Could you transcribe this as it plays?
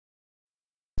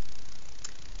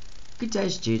Good day,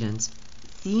 students.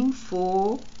 Theme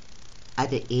 4, at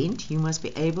the end, you must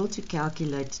be able to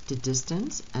calculate the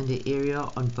distance and the area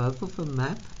on both of a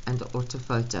map and the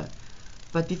orthophoto.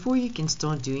 But before you can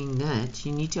start doing that,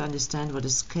 you need to understand what the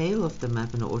scale of the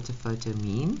map and the orthophoto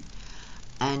mean.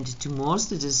 And to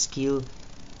master this skill,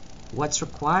 what's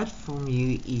required from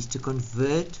you is to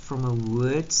convert from a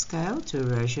word scale to a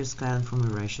ratio scale and from a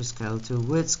ratio scale to a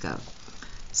word scale.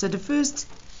 So the first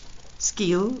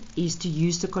skill is to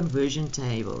use the conversion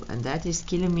table, and that is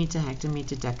kilometer,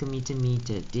 hectometer, decameter,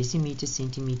 meter, decimeter,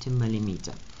 centimeter,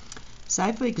 millimeter.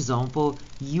 Say for example,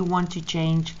 you want to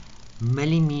change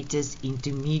millimeters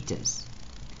into meters.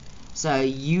 So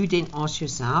you then ask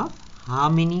yourself, how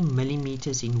many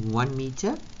millimeters in 1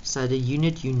 meter? So the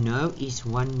unit you know is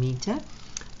 1 meter,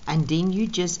 and then you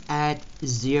just add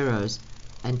zeros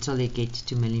until you get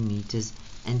to millimeters,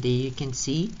 and there you can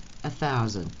see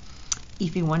 1,000.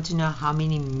 If you want to know how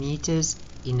many meters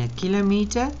in a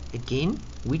kilometer, again,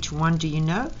 which one do you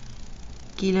know?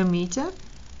 Kilometer,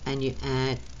 and you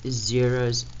add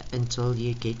zeros until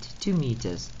you get 2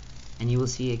 meters, and you will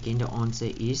see again the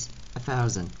answer is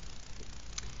 1,000.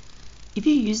 If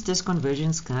you use this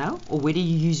conversion scale, or whether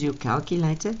you use your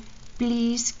calculator,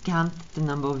 please count the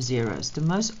number of zeros. The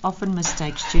most often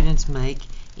mistake students make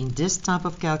in this type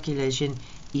of calculation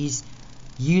is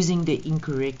using the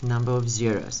incorrect number of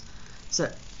zeros. So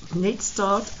let's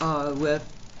start with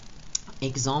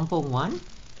example 1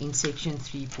 in section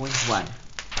 3.1.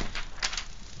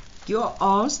 You are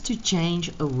asked to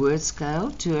change a word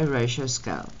scale to a ratio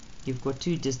scale. You've got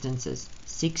two distances,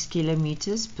 6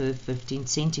 kilometers per 15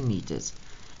 centimeters.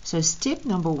 So step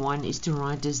number 1 is to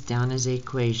write this down as an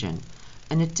equation.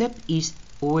 And the tip is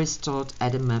always start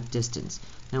at a map distance.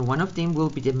 Now one of them will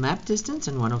be the map distance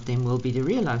and one of them will be the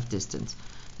real life distance.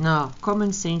 Now,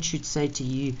 common sense should say to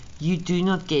you, you do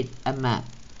not get a map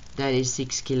that is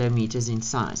 6 kilometers in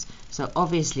size. So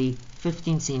obviously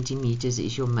 15 centimeters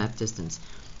is your map distance.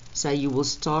 So you will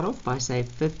start off by saying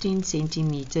 15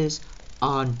 centimeters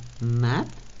on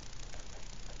map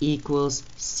equals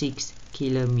 6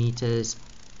 kilometers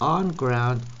on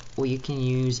ground, or you can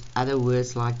use other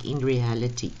words like in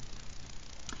reality.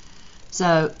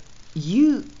 So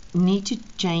you need to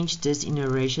change this in a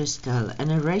ratio scale, and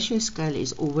a ratio scale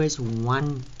is always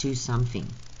 1 to something.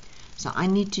 So I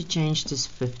need to change this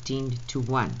 15 to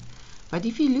 1. But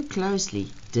if you look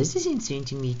closely, this is in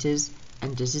centimeters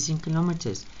and this is in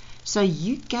kilometers. So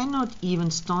you cannot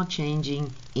even start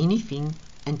changing anything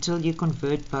until you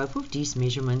convert both of these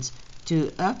measurements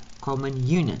to a common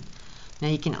unit. Now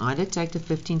you can either take the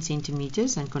 15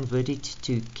 centimeters and convert it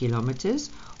to kilometers,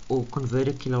 or convert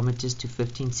the kilometers to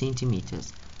 15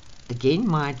 centimeters. Again,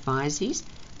 my advice is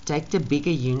take the bigger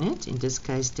unit, in this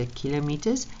case the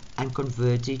kilometers, and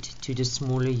convert it to the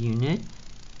smaller unit,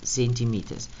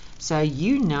 centimeters. So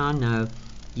you now know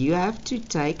you have to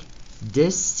take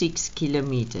this 6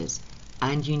 kilometers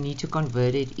and you need to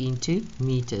convert it into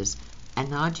meters.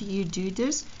 And how do you do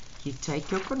this? You take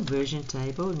your conversion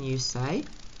table and you say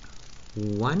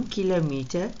 1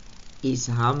 kilometer is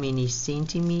how many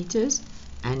centimeters,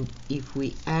 and if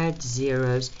we add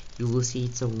zeros, you will see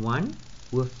it's a 1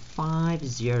 with 5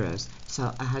 zeros,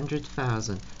 so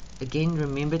 100,000. Again,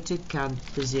 remember to count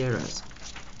the zeros.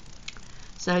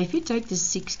 So if you take the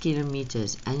 6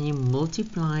 kilometers and you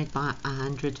multiply it by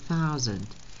 100,000,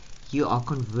 you are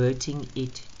converting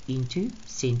it into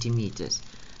centimeters.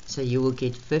 So you will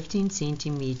get 15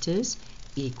 centimeters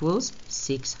equals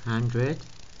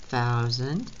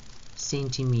 600,000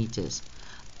 centimeters.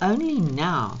 Only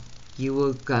now you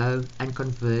will go and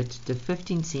convert the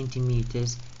 15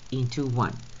 centimeters into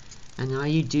 1. And how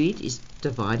you do it is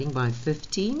dividing by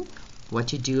 15.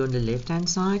 What you do on the left hand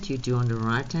side, you do on the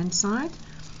right hand side.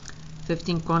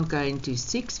 15 can't go into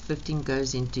 6, 15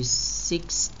 goes into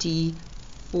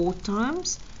 64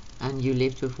 times, and you're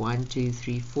left with 1, 2,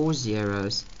 3, 4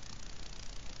 zeros.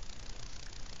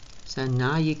 So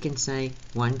now you can say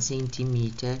 1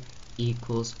 centimeter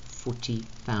equals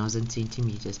 40,000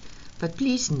 centimeters. But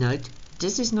please note,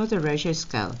 this is not a ratio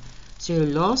scale. So your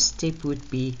last step would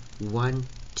be 1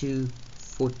 to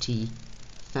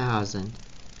 40,000,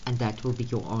 and that will be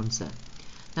your answer.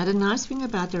 Now the nice thing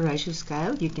about the ratio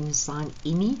scale, you can assign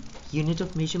any unit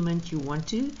of measurement you want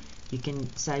to. You can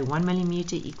say 1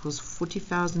 millimeter equals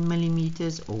 40,000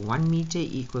 millimeters, or 1 meter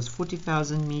equals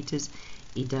 40,000 meters.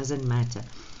 It doesn't matter.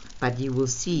 But you will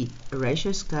see a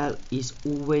ratio scale is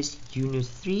always unit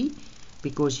 3,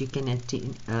 because you can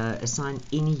assign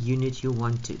any unit you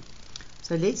want to.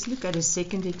 So let's look at a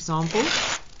second example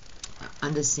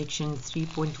under section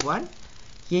 3.1.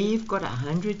 Here you've got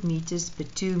 100 meters per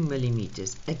 2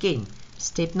 millimeters. Again,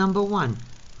 step number 1,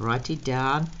 write it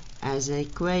down as an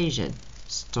equation,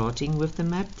 starting with the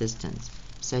map distance.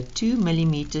 So 2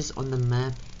 millimeters on the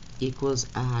map equals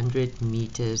 100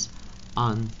 meters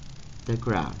on the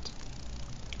ground.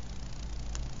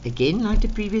 Again, like the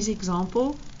previous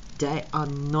example, they are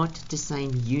not the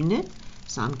same unit.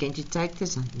 So I'm going to take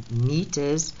this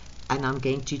meters and I'm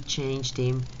going to change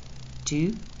them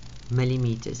to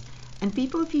millimeters. And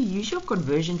people, if you use your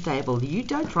conversion table, you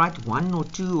don't write 1 or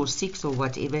 2 or 6 or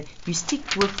whatever, you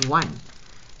stick with 1.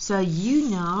 So you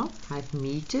now have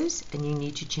meters and you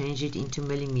need to change it into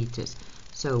millimeters.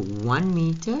 So 1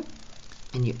 meter,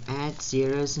 and you add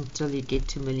zeros until you get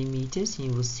to millimeters, and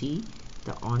you will see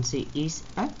the answer is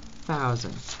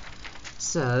 1,000.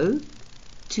 So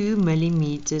 2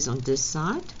 millimeters on this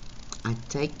side, I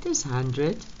take this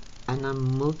 100 and I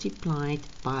multiply it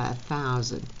by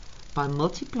 1,000. By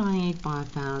multiplying it by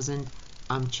 1,000,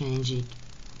 I'm changing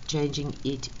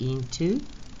it into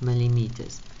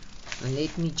millimeters. And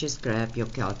let me just grab your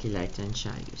calculator and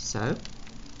show you. So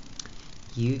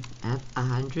you have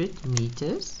 100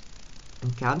 meters,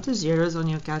 and count the zeros on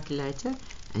your calculator,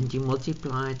 and you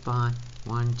multiply it by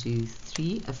 1, 2,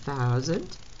 3,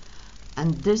 1,000.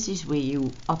 And this is where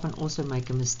you often also make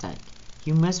a mistake.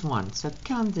 You miss 1, so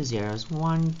count the zeros.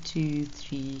 1, 2,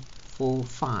 3, 4,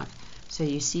 5. So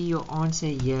you see your answer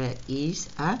here is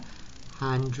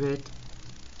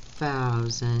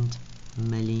 100,000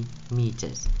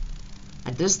 millimeters.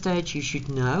 At this stage, you should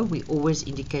know we always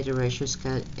indicate a ratio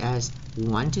scale as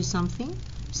 1 to something.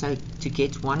 So to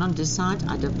get 1 on this side,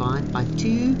 I divide by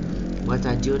 2. What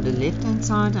I do on the left hand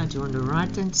side, I do on the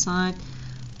right hand side.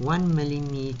 1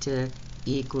 millimeter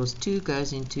equals 2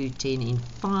 goes into 10 in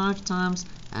 5 times,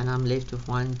 and I'm left with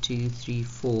 1, 2, 3,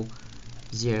 4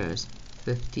 zeros.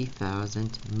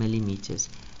 50,000 millimeters.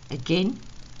 Again,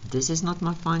 this is not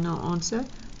my final answer.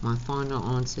 My final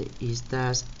answer is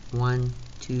thus 1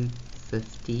 to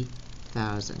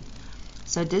 50,000.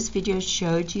 So this video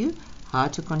showed you how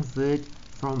to convert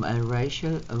from a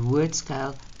word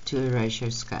scale to a ratio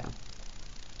scale.